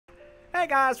Hey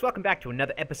guys, welcome back to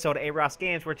another episode of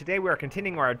ArossGames, where today we are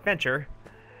continuing our adventure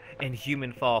in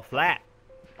Human Fall Flat.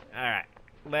 Alright,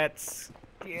 let's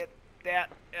get that,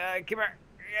 come here,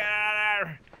 get out of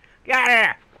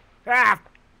here, ah!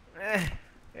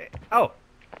 Oh,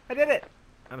 I did it,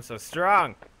 I'm so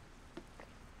strong,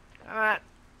 come on,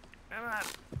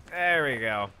 there we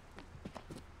go,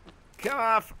 come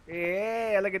off,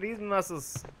 yeah, look at these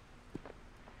muscles.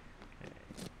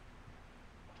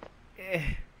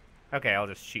 Okay, I'll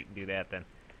just cheat and do that then.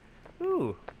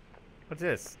 Ooh, what's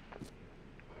this?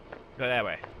 Go that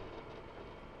way.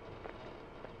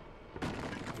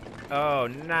 Oh,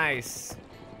 nice.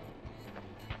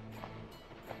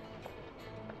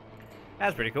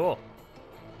 That's pretty cool.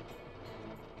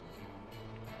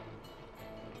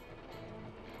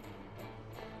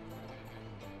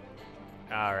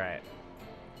 All right.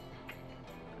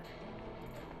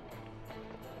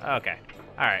 Okay.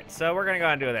 All right. So we're gonna go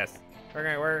and do this.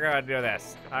 We're gonna do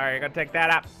this. All right, you're gonna take that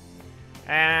up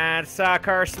and suck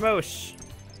her smoosh.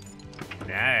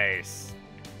 Nice.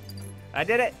 I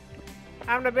did it.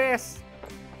 I'm the best.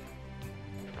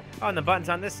 Oh, and the button's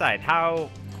on this side. How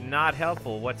not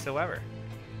helpful whatsoever.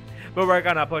 But we're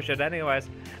gonna push it anyways,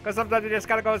 because sometimes you just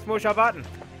gotta go smoosh a button.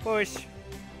 Push.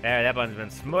 There, that button's been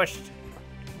smushed.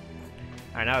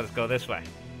 All right, now let's go this way.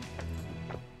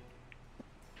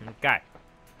 Okay.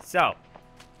 So.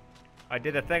 I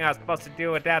did the thing I was supposed to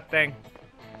do with that thing.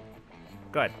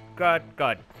 Good, good,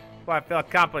 good. Boy, I feel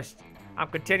accomplished. I'm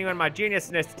continuing my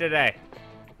geniusness today.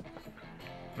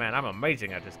 Man, I'm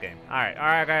amazing at this game. All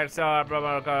right, guys. So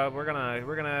we're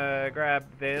gonna grab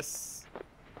this.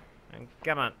 And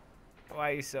come on.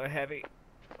 Why are you so heavy?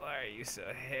 Why are you so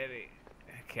heavy?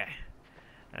 Okay.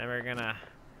 And we're gonna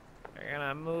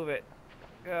move it.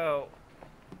 Go.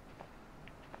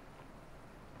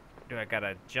 Do I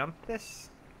gotta jump this?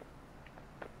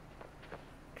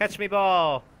 Catch me,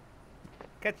 ball.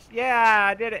 Catch. Yeah,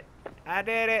 I did it. I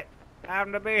did it.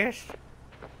 I'm the best.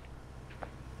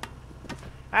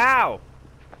 Ow.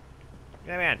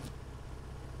 Let me in.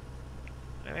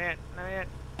 Let me in. Let me in.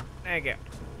 There you go.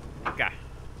 Okay.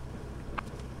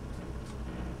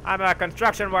 I'm a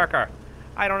construction worker.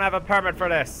 I don't have a permit for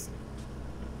this.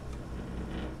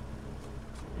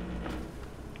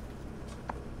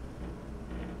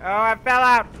 Oh, I fell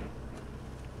out.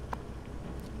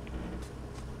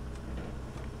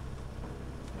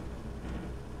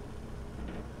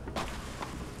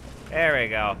 There we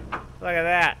go. Look at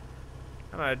that.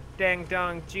 I'm a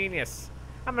dang-dong genius.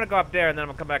 I'm gonna go up there and then I'm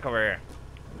gonna come back over here.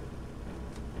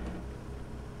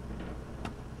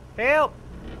 Help!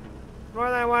 More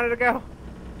than I wanted to go.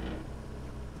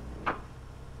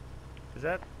 Is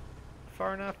that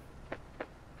far enough?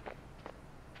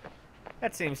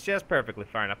 That seems just perfectly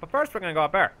far enough. But first we're gonna go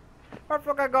up there. First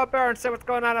we're gonna go up there and see what's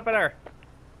going on up there.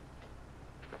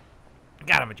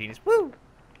 God, I'm a genius. Woo!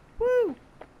 Woo!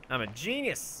 I'm a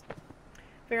genius.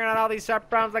 Figuring out all these sharp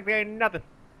problems like they ain't nothing.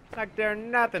 Like they're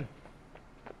nothing.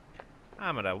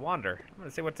 I'm gonna wander. I'm gonna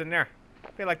see what's in there.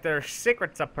 I feel like there's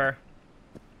secrets up here.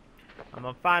 I'm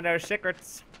gonna find those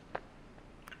secrets.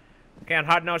 You can't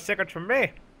hide no secrets from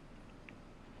me.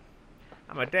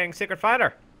 I'm a dang secret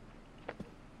finder.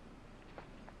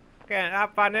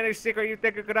 Can't find any secret you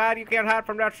think you could hide. You can't hide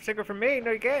from that secret from me.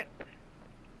 No, you can't.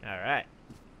 Alright.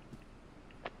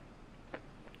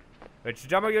 It's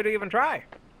dumb of you to even try.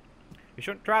 You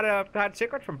shouldn't try to hide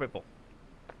secrets from people.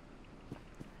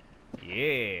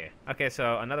 Yeah. Okay,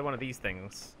 so another one of these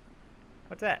things.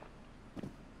 What's that?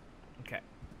 Okay.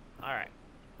 Alright.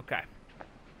 Okay.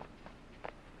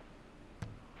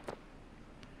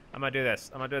 I'm gonna do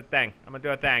this. I'm gonna do a thing. I'm gonna do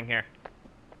a thing here.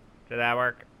 Did that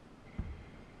work?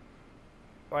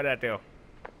 What did that do?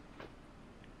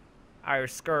 I hear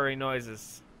scurry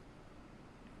noises.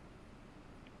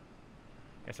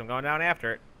 Guess I'm going down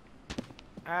after it.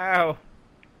 Ow.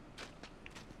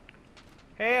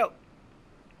 Help.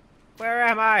 Where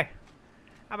am I?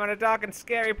 I'm in a dark and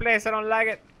scary place. I don't like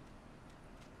it.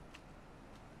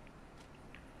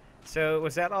 So,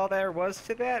 was that all there was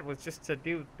to that? Was just to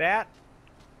do that?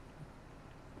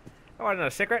 That wasn't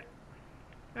a secret.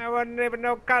 That wasn't even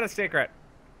no kind of secret.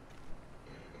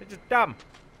 It's just dumb.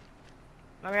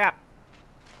 Let me up.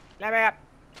 Let me up.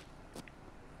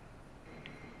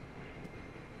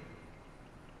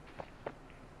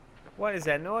 What is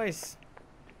that noise?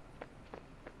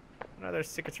 Another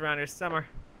secret's around here somewhere.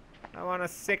 I want a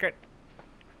secret.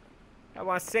 I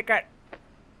want a secret.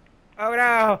 Oh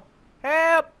no!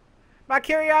 Help! My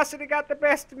curiosity got the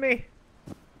best of me.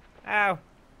 Ow.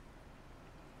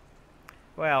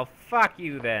 Well, fuck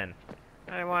you then.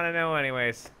 I didn't want to know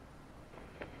anyways.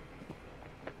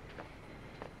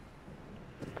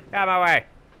 Out of my way.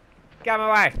 Get him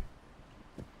away.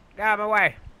 Get him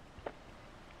away.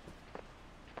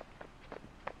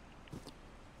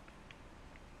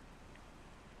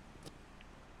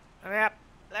 Let me up.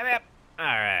 Let me up.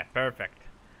 Alright, perfect.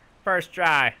 First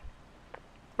try.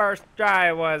 First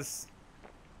try was...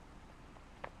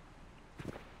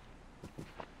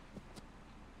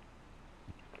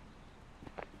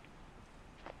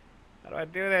 How do I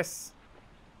do this?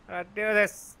 How do I do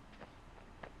this?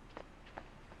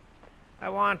 I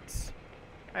want...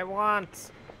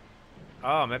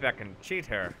 Oh, maybe I can cheat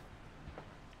her.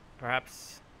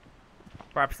 Perhaps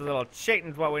a little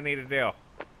cheating's what we need to do.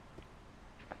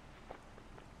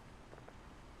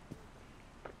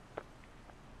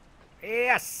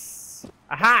 Yes!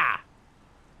 Aha!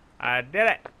 I did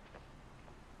it!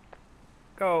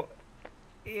 Go.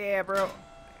 Yeah, bro.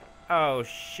 Oh,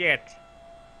 shit.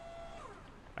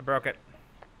 I broke it.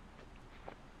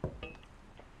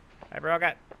 I broke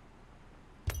it.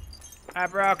 I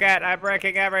broke it. I'm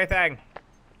breaking everything.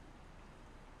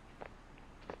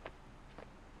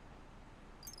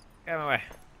 Get him away.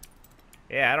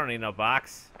 Yeah, I don't need no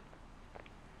box.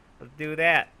 Let's do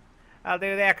that. I'll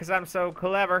do that because I'm so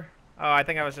clever. Oh, I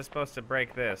think I was just supposed to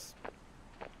break this.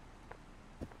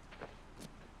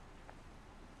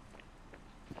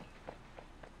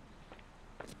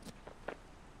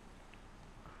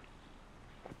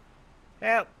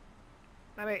 Help!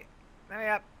 Let me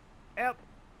up. Help!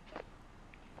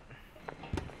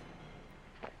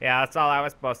 Yeah, that's all I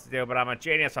was supposed to do, but I'm a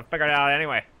genius. I figured it out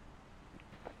anyway.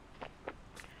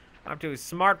 I'm too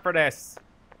smart for this.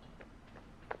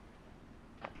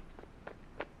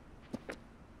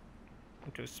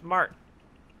 I'm too smart.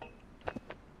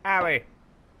 Owie.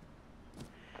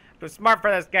 Too smart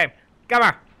for this game. Come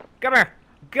here. Come here.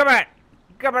 Come here.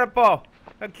 Come here, Paul.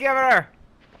 Give it her.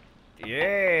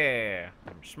 Yeah.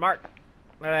 I'm smart.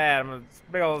 Look at that. I'm a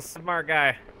big old smart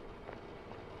guy.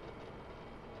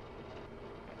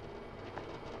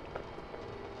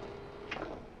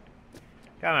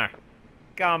 Come here.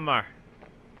 Come here.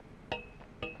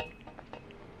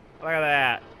 Look at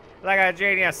that. Like a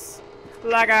genius.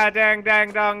 Like a dang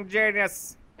dang dong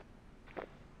genius.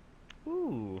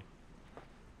 Ooh.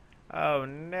 Oh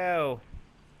no.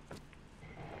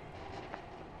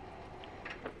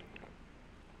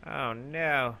 Oh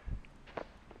no.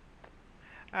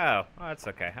 Oh, that's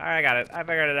okay. Alright, I got it. I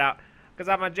figured it out. Because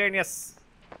I'm a genius.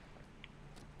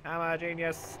 I'm a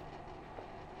genius.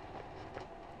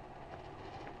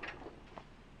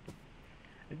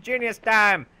 Genius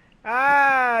time!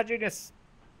 Ah, genius!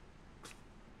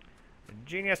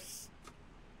 Genius!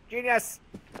 Genius!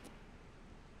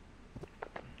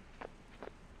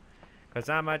 Cause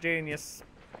I'm a genius.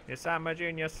 Yes, I'm a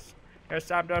genius. Yes,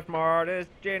 I'm the smartest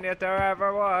genius there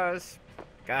ever was.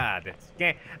 God, this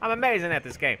game. I'm amazing at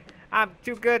this game. I'm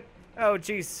too good. Oh,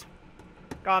 jeez.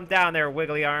 Calm down there,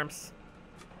 wiggly arms.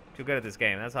 Too good at this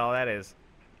game. That's all that is.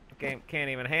 The game can't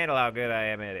even handle how good I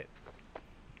am at it.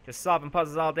 Just solving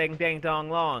puzzles all ding ding dong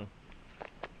long.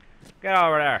 Get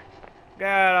over there.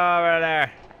 Get over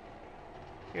there.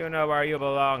 You know where you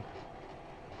belong.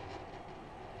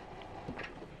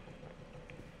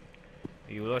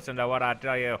 You listen to what I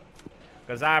tell you.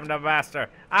 Because I'm the master.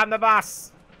 I'm the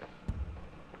boss.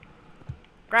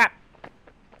 Crap.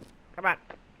 Come on.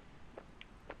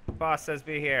 Boss says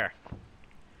be here.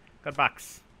 Good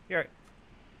box. Here.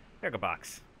 Here, good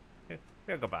box.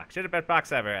 Here, good box. You're the best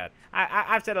box I ever had.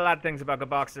 I've said a lot of things about good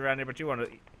boxes around here, but you want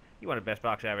the best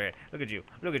box ever here. Look at you.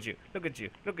 Look at you. Look at you.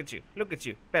 Look at you. Look at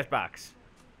you. Best box.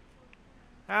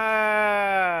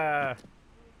 Ah.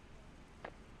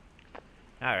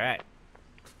 All right.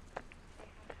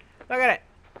 Look at it.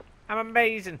 I'm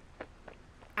amazing.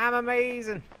 I'm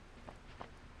amazing.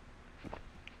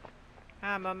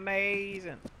 I'm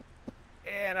amazing.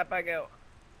 And up I go.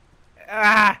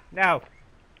 Ah, no.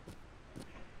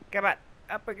 Come on.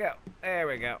 Up we go. There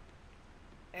we go.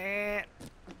 And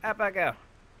up I go.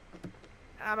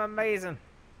 I'm amazing.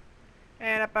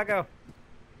 And up I go.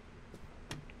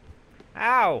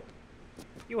 Ow.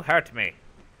 You hurt me.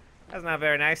 That's not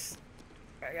very nice.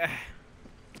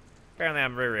 Apparently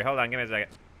I'm Riri. Hold on, give me a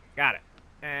second. Got it.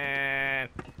 And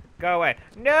go away.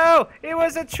 No! It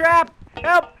was a trap!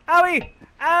 Help! Owie!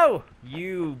 Ow!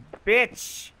 You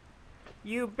bitch.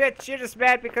 You bitch. You're just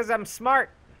mad because I'm smart.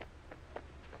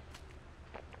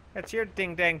 That's your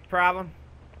ding-dang problem.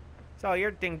 That's all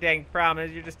your ding-dang problem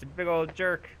is. You're just a big old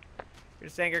jerk. You're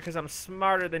just angry because I'm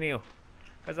smarter than you.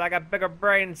 Because I got bigger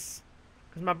brains.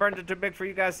 Because my brains are too big for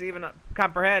you guys to even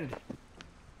comprehend.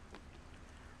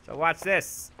 So watch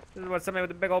this. This is what somebody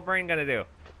with a big old brain gonna do.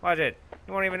 Watch it.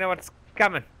 You won't even know what's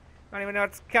coming. You won't even know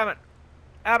what's coming.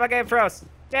 Oh, my game froze.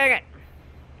 Dang it.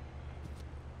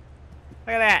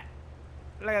 Look at that.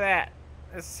 Look at that.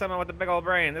 This is someone with a big old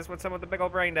brain. This is what someone with a big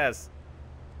old brain does.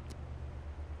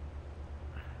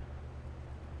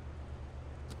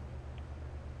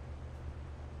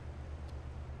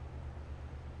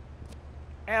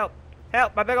 Help!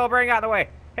 Help! My big old brain got in the way.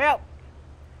 Help!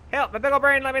 Help! My big old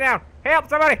brain let me down. Help!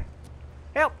 Somebody!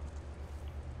 Help!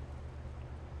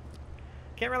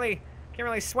 Can't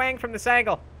really swing from this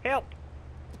angle. Help!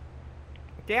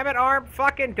 Damn it, arm!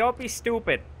 Fucking don't be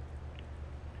stupid.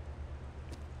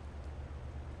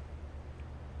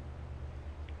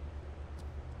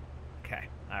 Okay.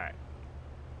 All right.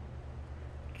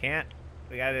 Can't.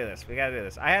 We gotta do this. We gotta do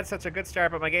this. I had such a good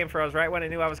start, but my game froze right when I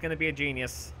knew I was gonna be a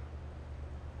genius.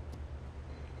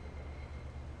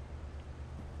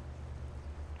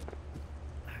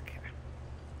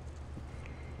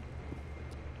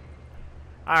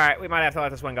 Alright, we might have to let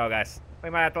this one go, guys. We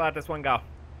might have to let this one go.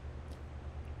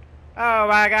 Oh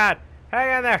my god!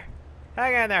 Hang in there!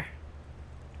 Hang in there!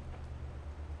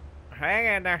 Hang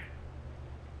in there!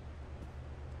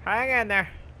 Hang in there!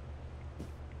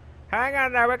 Hang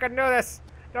in there! We can do this!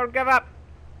 Don't give up!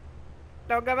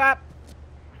 Don't give up!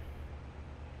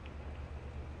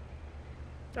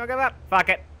 Don't give up! Fuck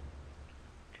it!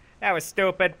 That was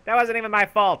stupid. That wasn't even my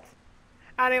fault.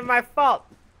 Not even my fault!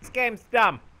 This game's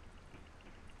dumb.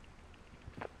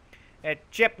 It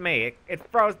chipped me. It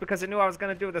froze because it knew I was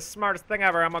going to do the smartest thing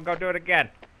ever. I'm going to go do it again.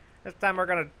 This time we're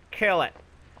going to kill it.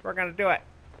 We're going to do it.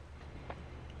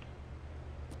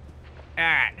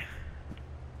 Alright.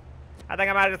 I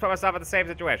think I might have just put myself in the same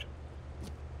situation.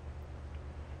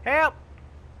 Help!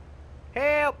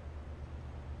 Help!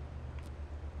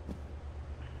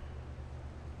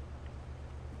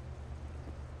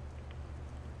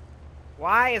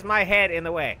 Why is my head in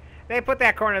the way? They put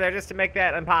that corner there just to make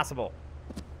that impossible.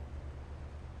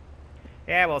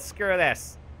 Yeah, well, screw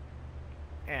this.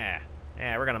 Yeah,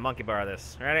 we're gonna monkey bar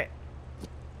this. Ready?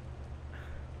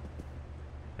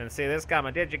 Didn't see this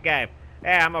coming, did you, game?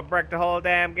 Yeah, I'm gonna break the whole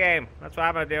damn game. That's what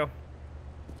I'm gonna do.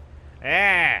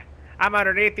 Yeah, I'm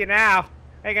underneath you now.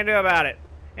 Ain't gonna do about it.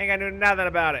 Ain't gonna do nothing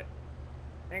about it.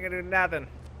 Ain't gonna do nothing.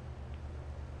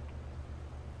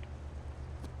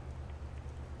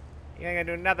 You ain't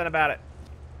gonna do nothing about it.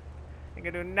 Ain't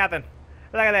gonna do nothing.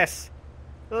 Look at this.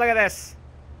 Look at this.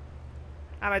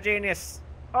 I'm a genius.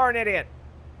 Or an idiot.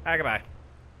 Alright, goodbye.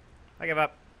 I give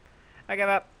up. I give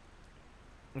up.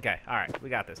 Okay, alright. We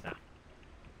got this now.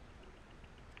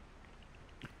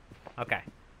 Okay.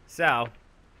 So.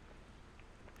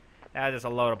 That was just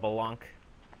a load of balunk.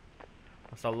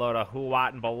 Just a load of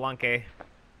who-wat and balunky.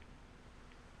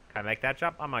 Can I make that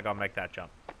jump? I'm gonna go make that jump.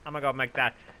 I'm gonna go make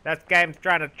that. That game's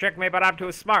trying to trick me, but I'm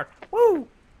too smart. Woo!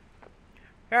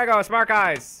 Here I go, smart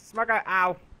guys. Smart guy.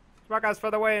 Ow. Smart guys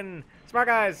for the win. Smart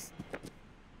guys.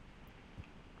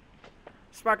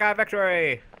 Smart guy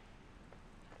victory.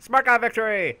 Smart guy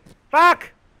victory.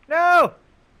 Fuck! No!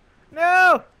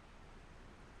 No!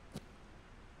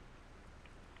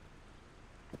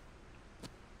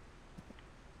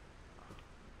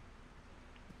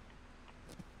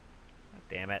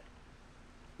 Damn it.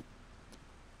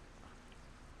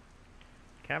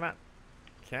 Come on.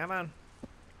 Come on.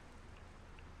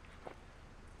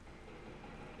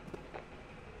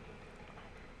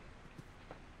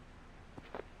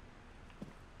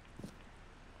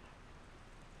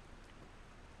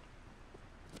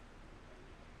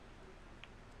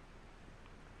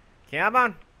 Come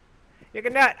on. You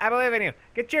can do it. I believe in you.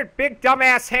 Get your big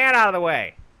dumbass hand out of the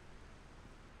way.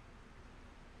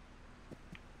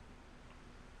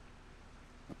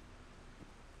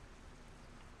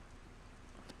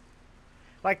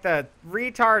 Like the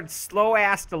retard slow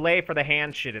ass delay for the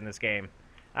hand shit in this game.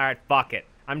 Alright, fuck it.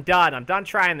 I'm done. I'm done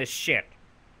trying this shit.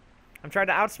 I'm trying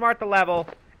to outsmart the level,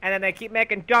 and then they keep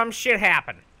making dumb shit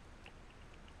happen.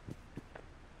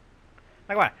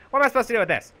 Like what? What am I supposed to do with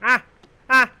this? Huh?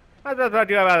 Huh? What am I supposed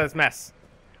to do about this mess?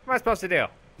 What am I supposed to do?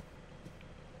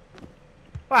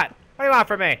 What? What do you want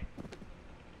from me?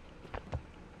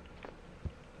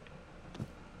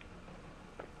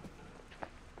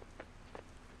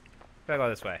 Maybe I'll go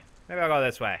this way. Maybe I'll go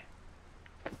this way.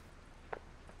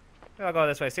 Maybe I'll go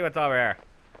this way. See what's over here.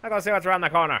 I'll go see what's around the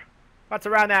corner. What's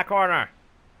around that corner?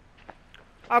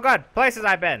 Oh, good. Places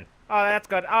I've been. Oh, that's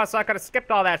good. Oh, so I could have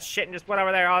skipped all that shit and just went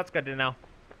over there. Oh, that's good to know.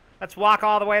 Let's walk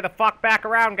all the way the fuck back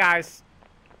around, guys.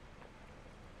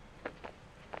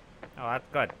 Oh, that's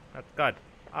good. That's good.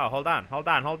 Oh, hold on. Hold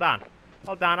on. Hold on.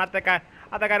 Hold on. I think I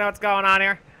know what's going on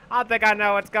here. I think I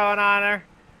know what's going on here.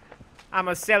 I'm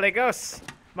a silly goose.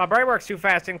 My brain works too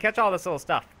fast and catch all this little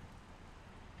stuff.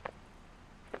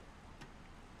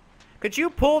 Could you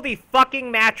pull the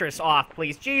fucking mattress off,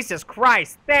 please? Jesus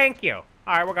Christ. Thank you. All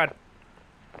right, we're good.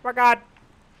 My God.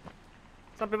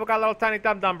 Some people got little tiny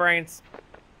dum-dum brains.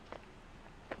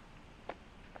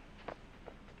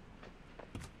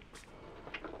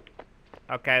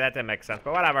 Okay, that didn't make sense,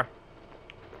 but whatever.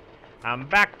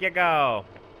 Back you go.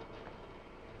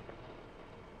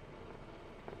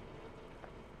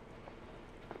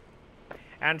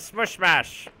 And smush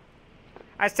smash.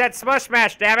 I said smush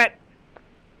smash, damn it.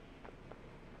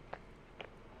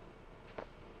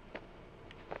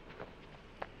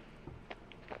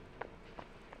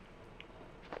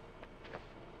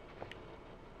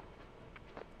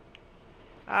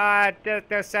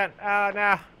 There's that. Oh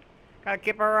no. Gotta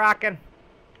keep her rocking.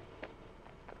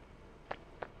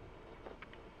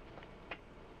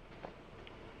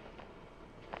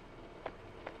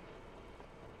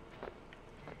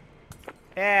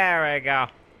 There we go.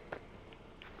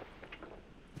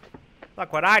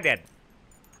 Look what I did.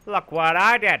 Look what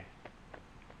I did.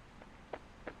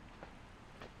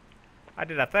 I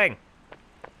did a thing.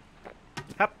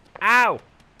 Hup. Ow.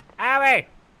 Owie.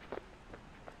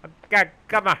 Okay,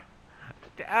 come on.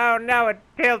 Oh no, it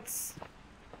tilts.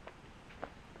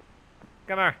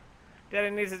 Come on. Daddy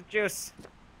needs his juice.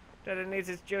 Daddy needs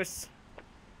his juice.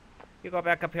 You go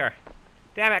back up here.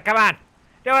 Damn it, come on.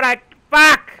 Do it,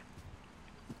 fuck!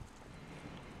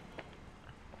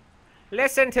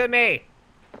 Listen to me.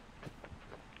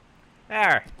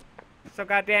 There. So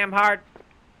goddamn hard.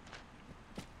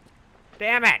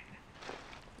 Damn it.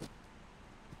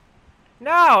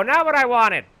 No, not what I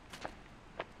wanted.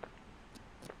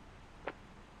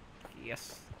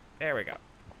 Yes. There we go.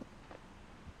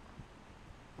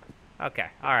 Okay.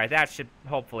 Alright, that should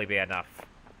hopefully be enough.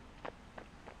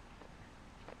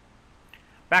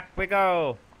 Back we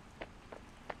go.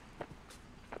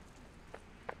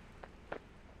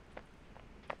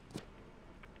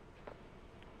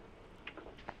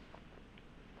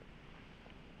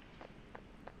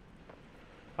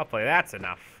 Hopefully that's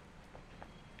enough.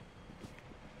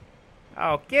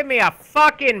 Oh, give me a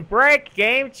fucking break,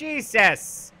 game.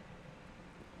 Jesus.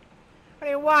 What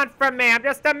do you want from me? I'm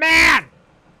just a man.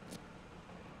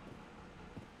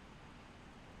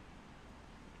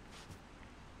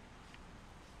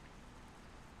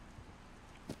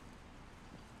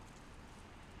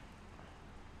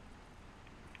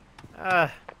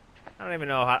 I don't even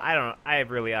know how. I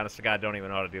really, honest to God, don't even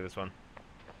know how to do this one.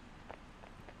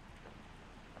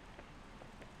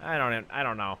 I don't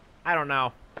know. I don't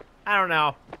know. I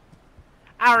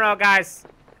don't know, guys.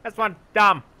 This one's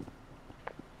dumb.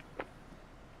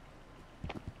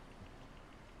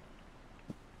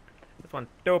 This one's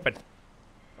stupid. This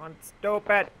one's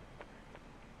stupid.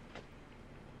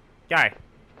 Okay.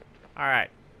 Alright.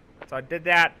 So I did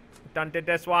that. Did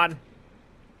this one.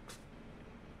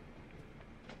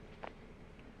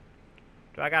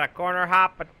 Do I got a corner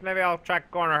hop? But maybe I'll try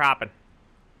corner hopping.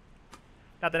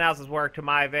 Nothing else has worked to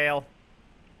my avail.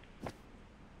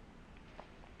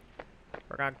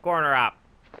 We're gonna corner hop.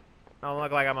 Don't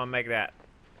look like I'm gonna make that.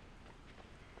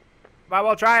 But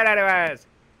we'll try it anyways.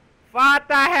 What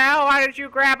the hell? Why did you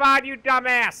grab on, you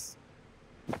dumbass?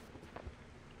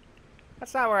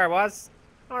 That's not where I was.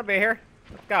 I wanna be here.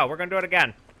 Let's go. We're gonna do it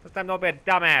again. This time don't be a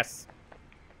dumbass.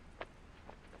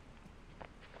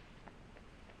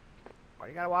 Oh,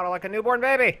 you gotta waddle like a newborn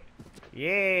baby.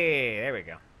 Yeah, there we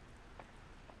go.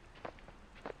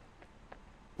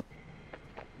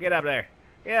 Get up there.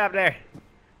 Get up there.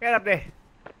 Get up there.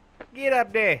 Get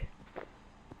up there.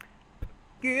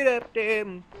 Get up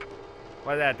there.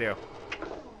 What did that do?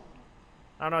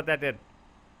 I don't know what that did.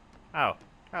 Oh,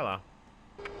 hello.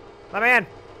 Let me in.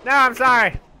 No, I'm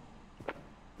sorry.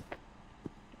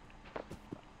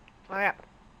 Oh, yeah.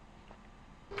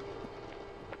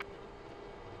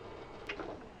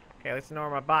 Okay, let's know where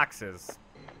my box is.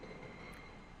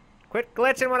 Quit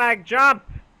glitching when I jump.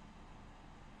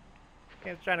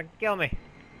 It's trying to kill me.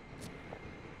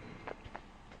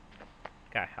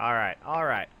 Okay, alright,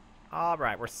 alright.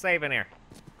 Alright, we're saving here.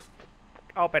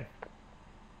 Open.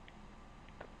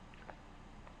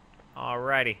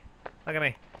 Alrighty. Look at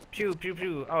me. Pew, pew,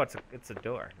 pew. Oh, it's a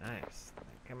door. Nice.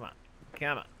 Come on.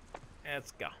 Come on. Let's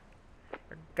go.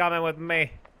 You're coming with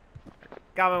me. You're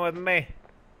coming with me.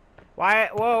 Why?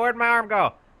 Whoa, where'd my arm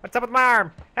go? What's up with my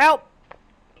arm? Help!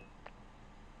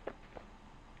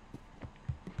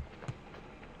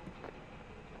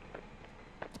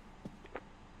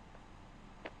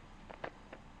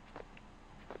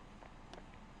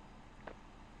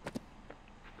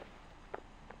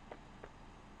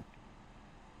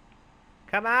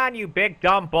 Come on, you big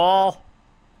dumb ball.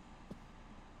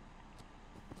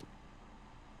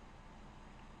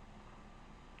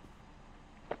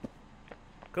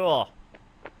 Cool.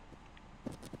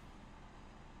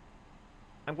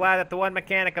 I'm glad that the one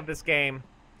mechanic of this game,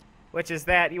 which is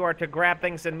that you are to grab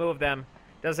things and move them,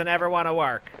 doesn't ever want to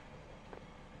work.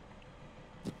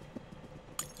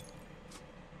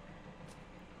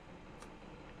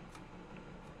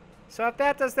 So if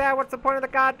that does that, what's the point of the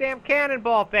goddamn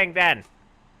cannonball thing then?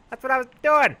 That's what I was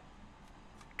doing.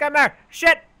 Come here.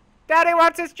 Shit! Daddy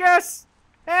wants his juice!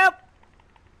 Help!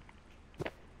 I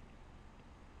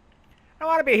don't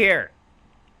want to be here.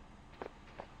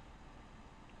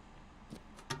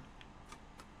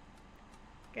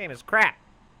 Game is crap.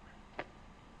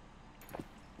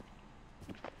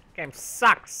 Game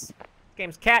sucks.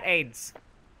 Game's cat AIDS.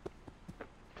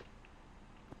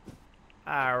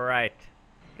 Alright.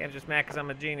 Game's just mad because I'm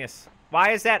a genius.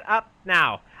 Why is that up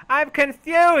now? I'm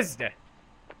confused!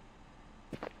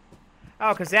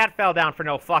 Oh, because that fell down for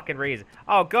no fucking reason.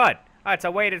 Oh, good. Oh, it's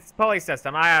a weighted pulley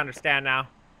system. I understand now.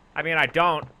 I mean, I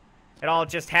don't. It all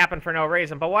just happened for no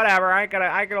reason, but whatever. I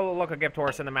gotta look a gift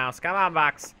horse in the mouse. Come on,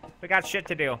 Box. We got shit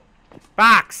to do.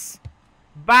 Box!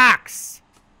 Box!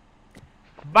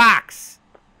 Box!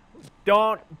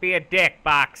 Don't be a dick,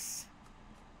 Box.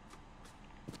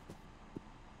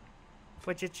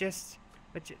 Would you just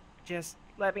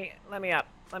let me up.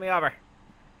 Let me over.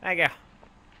 Thank you.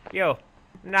 You,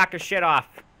 knock your shit off.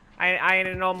 I ain't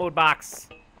in no mood, Box.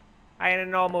 I ain't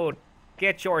in no mood.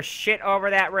 Get your shit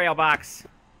over that rail, Box.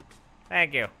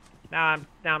 Thank you. Now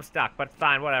I'm stuck, but it's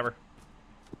fine, whatever.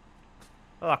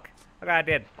 Look what I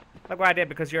did. Look what I did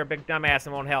because you're a big dumbass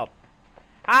and won't help.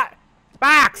 Ah,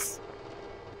 Box!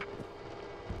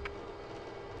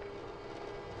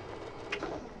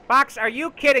 Box, are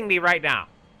you kidding me right now?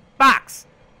 Box!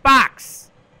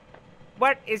 Box!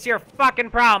 What is your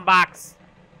fucking problem, Box?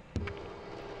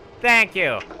 Thank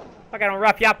you. I gotta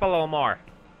rough you up a little more.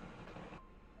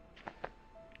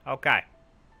 Okay.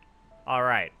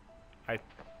 Alright. I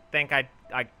think I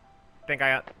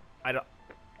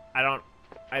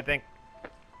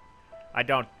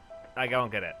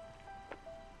don't get it.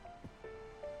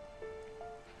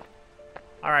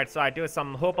 Alright, so I do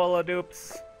some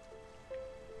hoopala-doops.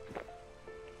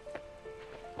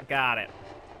 Got it.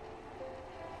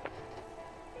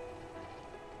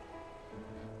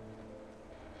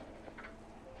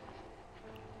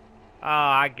 Oh,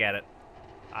 I get it.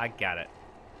 I get it.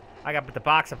 I gotta put the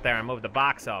box up there and move the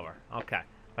box over. Okay.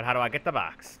 But how do I get the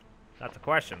box? That's a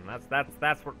question. That's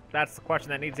the question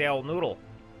that needs the old noodle.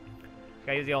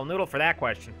 Gotta use the old noodle for that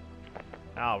question.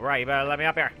 All right, you better let me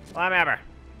up here. Let me up here.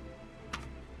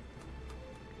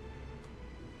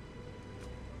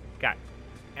 Okay.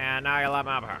 And now you let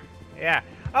me up here. Yeah.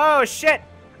 Oh, shit!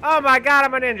 Oh my god,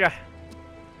 I'm a ninja!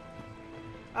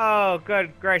 Oh,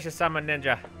 good gracious, I'm a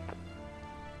ninja.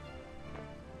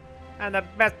 And the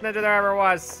best ninja there ever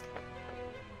was.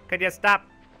 Could you stop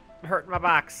hurting my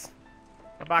box?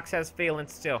 The box has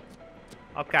feelings too.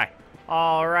 Okay.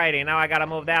 Alrighty, now I gotta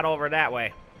move that over that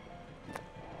way.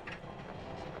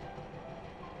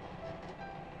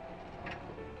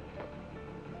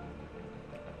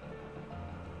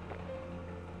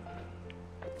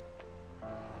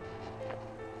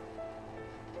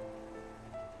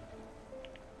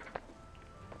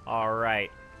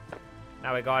 Alright.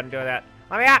 Now we go ahead and do that.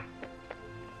 Let me up!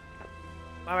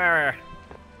 Come over here.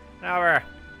 Over.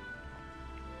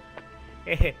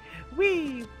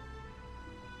 Whee!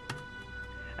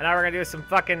 And now we're gonna do some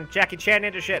fucking Jackie Chan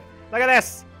ninja shit. Look at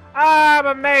this! Oh, I'm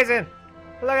amazing!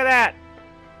 Look at that!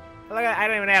 Look at, I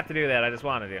don't even have to do that, I just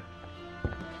wanted to.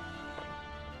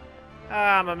 Oh,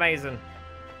 I'm amazing.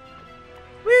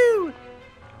 Woo!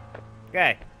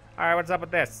 Okay. Alright, what's up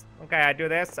with this? Okay, I do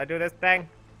this thing.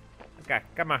 Okay,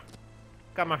 come on.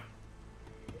 Come on.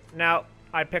 No,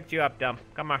 I picked you up, dumb.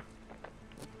 Come on.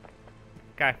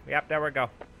 Okay, yep, there we go.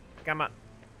 Come on.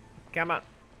 Come on.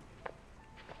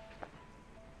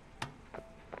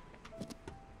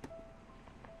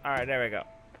 Alright, there we go.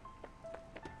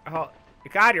 Oh,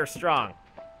 God, you're strong.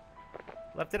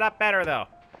 Lift it up better, though.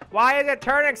 Why is it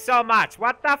turning so much?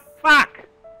 What the fuck?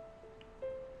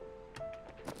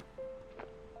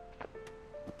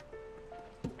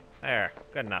 There,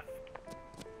 good enough.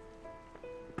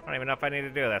 I don't even know if I need to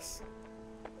do this.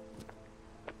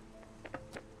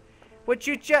 Would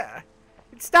you just...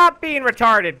 Stop being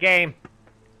retarded, game.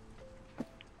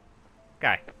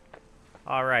 Okay.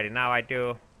 Alrighty, now I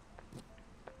do...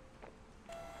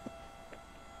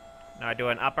 Now I do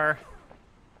an upper.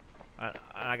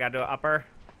 I gotta do an upper.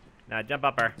 Now I jump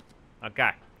upper.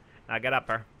 Okay. Now I get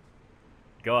upper.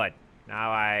 Good.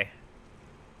 Now I...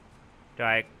 Do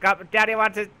I... Daddy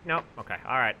wants it... No. Okay.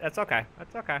 Alright. That's okay.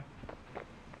 That's okay.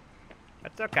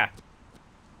 That's okay.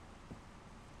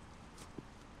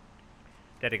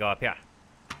 Daddy go up here.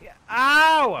 Yeah.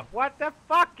 Ow! What the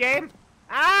fuck, game?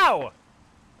 Ow!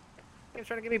 He's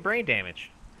trying to give me brain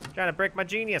damage. Trying to break my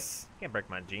genius. Can't break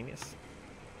my genius.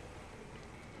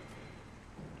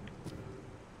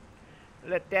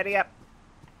 Let daddy up.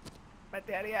 Let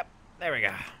daddy up. There we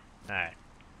go. Alright.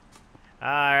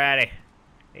 Alrighty.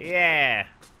 Yeah.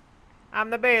 I'm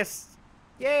the best.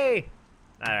 Yay.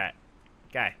 Alright.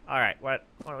 Okay. Alright. What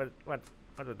with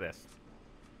this?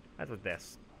 What's with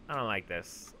this? I don't like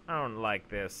this. I don't like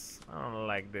this. I don't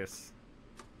like this.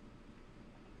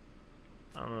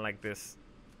 I don't like this.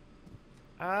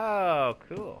 Oh,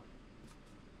 cool.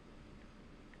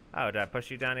 Oh, did I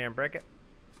push you down here and break it?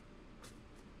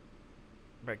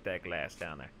 Break that glass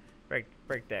down there.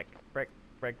 Break that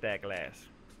glass.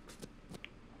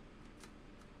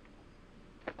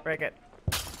 Break it.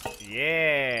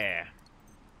 Yeah.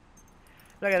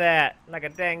 Look at that. Like a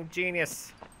dang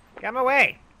genius. Get out of my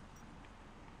way.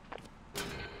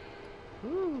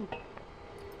 Woo.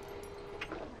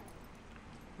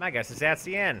 My guess is that's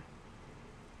the end.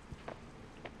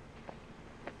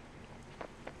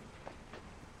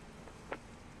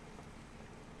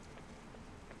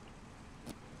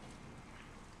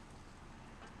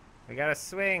 We gotta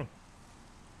swing.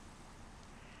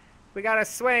 We gotta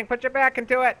swing. Put your back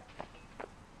into it.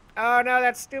 Oh no,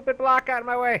 that stupid block out of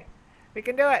my way. We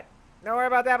can do it. Don't worry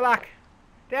about that block.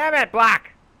 Damn it, block.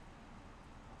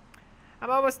 I'm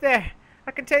almost there.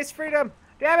 I can taste freedom.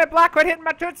 Damn it, block, quit hitting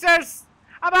my tootsers.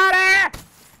 I'm out of here.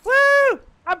 Woo!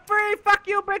 I'm free. Fuck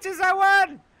you, bitches. I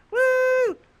won.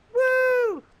 Woo!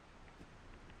 Woo!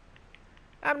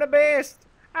 I'm the best.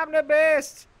 I'm the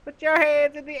best. Put your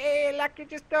hands in the air like you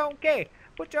just don't care.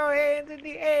 Put your hands in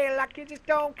the air like you just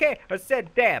don't care. I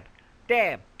said dab.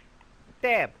 Dab.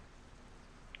 Dab.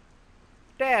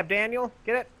 Dab, Daniel.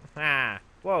 Get it? Ah.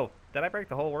 Whoa. Did I break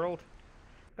the whole world?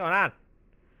 What's going on?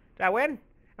 Did I win?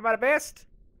 Am I the best?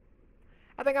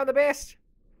 I think I'm the best.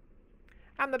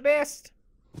 I'm the best.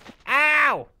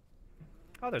 Ow!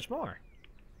 Oh, there's more.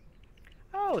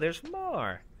 Oh, there's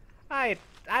more. I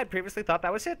previously thought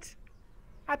that was it.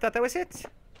 I thought that was it.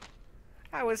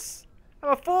 I'm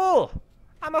a fool.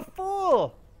 I'm a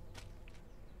fool.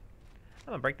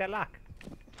 I'm gonna break that lock.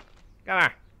 Come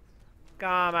here.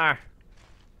 Come here.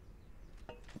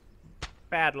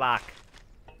 Bad lock.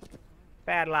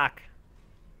 Bad lock.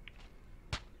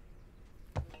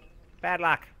 Bad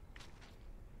lock.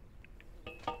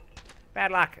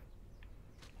 Bad lock.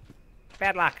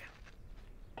 Bad lock.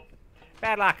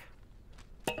 Bad lock.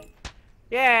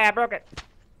 Yeah, I broke it.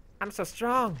 I'm so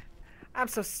strong. I'm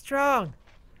so strong.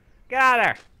 Get out of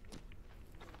there.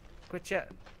 Quit you.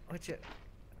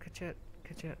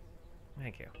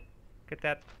 Thank you. Get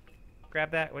that.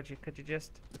 Grab that. Would you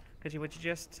just?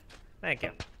 Thank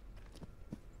you.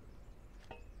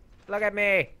 Look at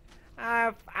me.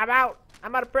 I'm out.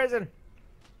 I'm out of prison.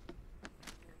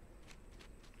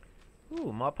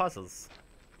 Ooh, more puzzles.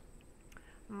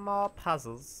 More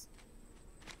puzzles.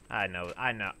 I know.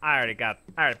 I already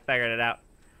figured it out.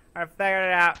 I figured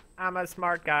it out. I'm a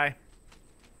smart guy.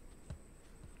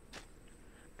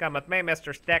 Come with me,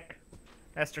 Mr. Stick.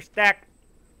 Mr. Stick.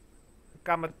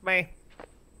 Come with me.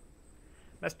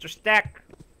 Mr. Stick.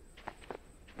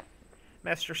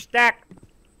 Mr. Stick.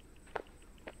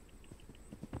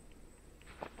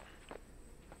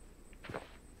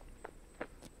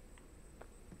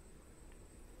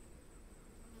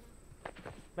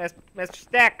 Mr.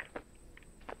 Stick.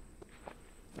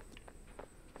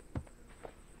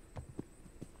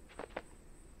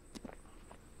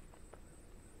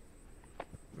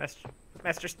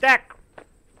 Mr. Stick.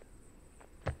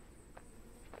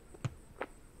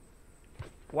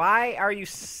 Why are you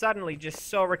suddenly just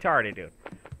so retarded, dude?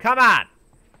 Come on.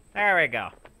 There we go.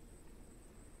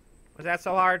 Was that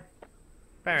so hard?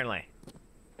 Apparently.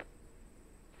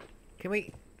 Can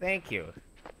we? Thank you.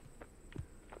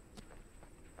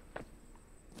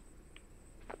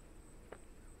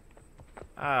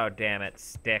 Oh, damn it,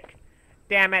 Stick.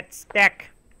 Damn it, Stick.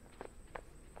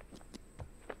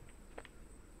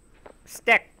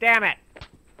 Stick, damn it.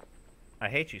 I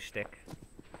hate you, Stick.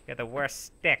 You're the worst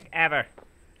Stick ever.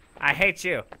 I hate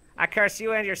you. I curse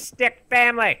you and your Stick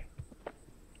family.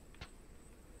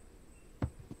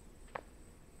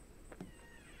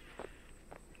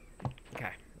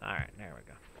 Okay, alright, there we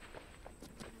go.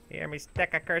 You hear me,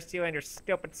 Stick? I curse you and your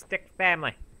stupid Stick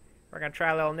family. We're gonna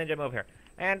try a little ninja move here.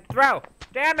 And throw!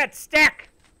 Damn it, Stick!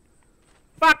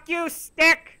 Fuck you,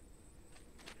 Stick!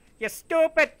 You're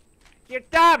stupid! You're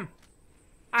dumb!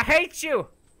 I hate you!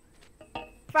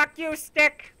 Fuck you,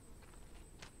 Stick!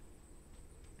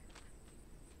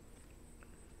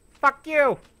 Fuck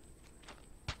you!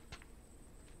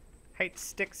 Hate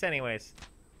sticks anyways.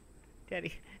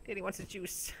 Daddy wants a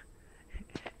juice.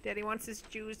 Daddy wants his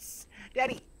juice.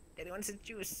 Daddy wants his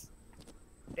juice.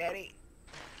 Daddy.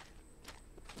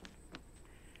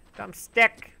 Dumb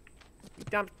stick.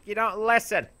 You don't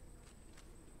listen.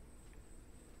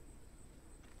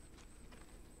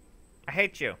 I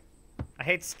hate you. I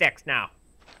hate sticks now.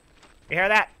 You hear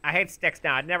that? I hate sticks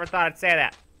now. I never thought I'd say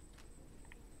that.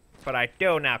 But I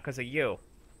do now because of you.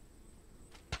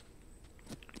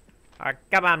 Alright,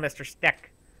 come on, Mr.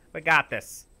 Stick. We got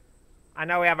this. I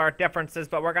know we have our differences,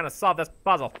 but we're gonna solve this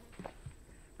puzzle.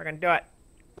 We're gonna do it.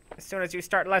 As soon as you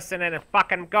start listening and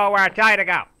fucking go where I tell you to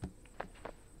go.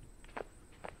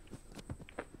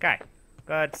 Okay.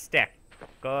 Good stick.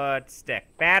 Good stick.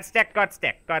 Bad stick, good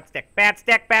stick. Good stick. Bad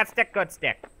stick, good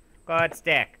stick. Good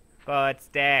stick. Good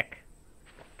stick.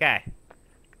 Okay.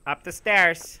 Up the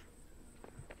stairs.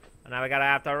 And now we gotta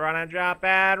have to run and jump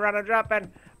and run and jump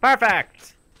and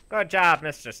perfect! Good job,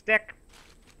 Mr. Stick.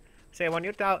 See, when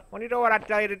you do what I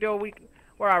tell you to do,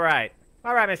 we're alright.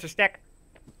 Alright, Mr. Stick.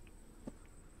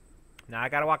 Now I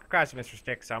gotta walk across you, Mr.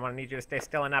 Stick, so I'm gonna need you to stay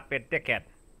still and not be a dickhead.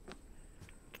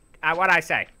 What'd I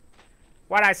say?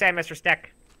 What'd I say, Mr.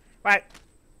 Stick? What?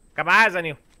 Got my eyes on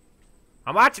you.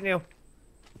 I'm watching you.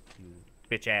 You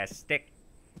bitch-ass stick.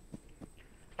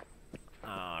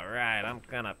 Alright, I'm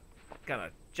gonna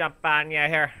jump on you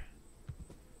here.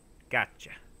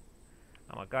 Gotcha.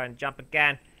 I'm gonna go ahead and jump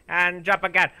again. And jump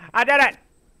again. I did it!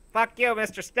 Fuck you,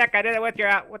 Mr. Stick. I did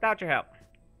it without your help.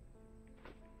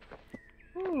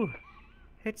 Ooh,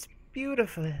 it's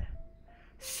beautiful.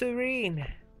 Serene.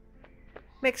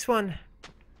 Makes one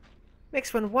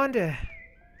wonder.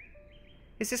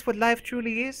 Is this what life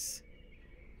truly is?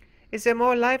 Is there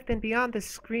more life than beyond the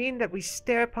screen that we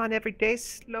stare upon every day,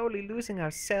 slowly losing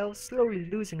ourselves, slowly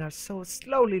losing our souls,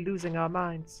 slowly losing our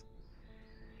minds?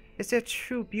 Is there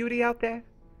true beauty out there?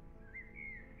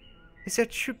 Is there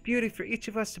true beauty for each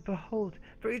of us to behold,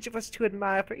 for each of us to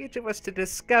admire, for each of us to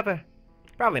discover?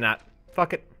 Probably not.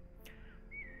 Fuck it.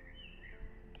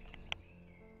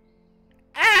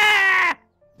 Ah!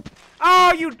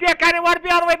 Oh, you dick! I didn't want to be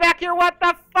all the way back here. What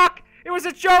the fuck? It was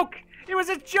a joke! It was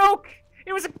a joke!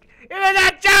 It was a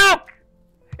joke!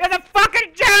 It was a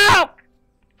fucking joke!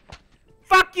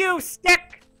 Fuck you,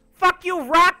 Stick! Fuck you,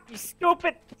 Rock, you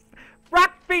stupid...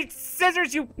 Rock beats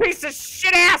scissors, you piece of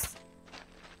shit ass!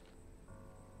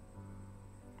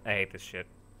 I hate this shit.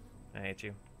 I hate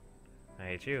you. I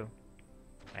hate you.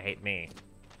 I hate me.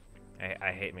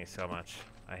 I hate me so much.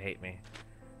 I hate me.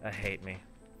 I hate me.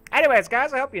 Anyways,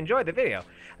 guys, I hope you enjoyed the video.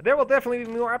 There will definitely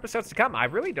be more episodes to come. I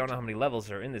really don't know how many levels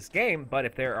are in this game, but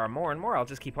if there are more and more, I'll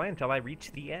just keep playing until I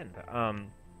reach the end.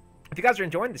 If you guys are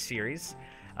enjoying the series,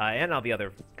 and all the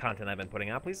other content I've been putting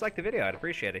out, please like the video. I'd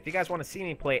appreciate it. If you guys want to see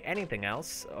me play anything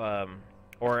else,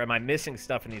 or am I missing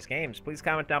stuff in these games, please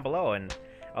comment down below, and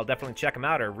I'll definitely check them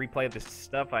out or replay the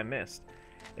stuff I missed.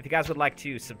 If you guys would like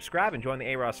to subscribe and join the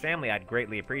Aross family, I'd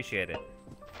greatly appreciate it.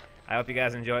 I hope you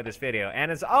guys enjoyed this video.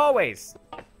 And as always,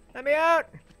 let me out.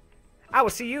 I will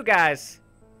see you guys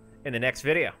in the next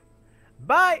video.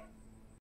 Bye!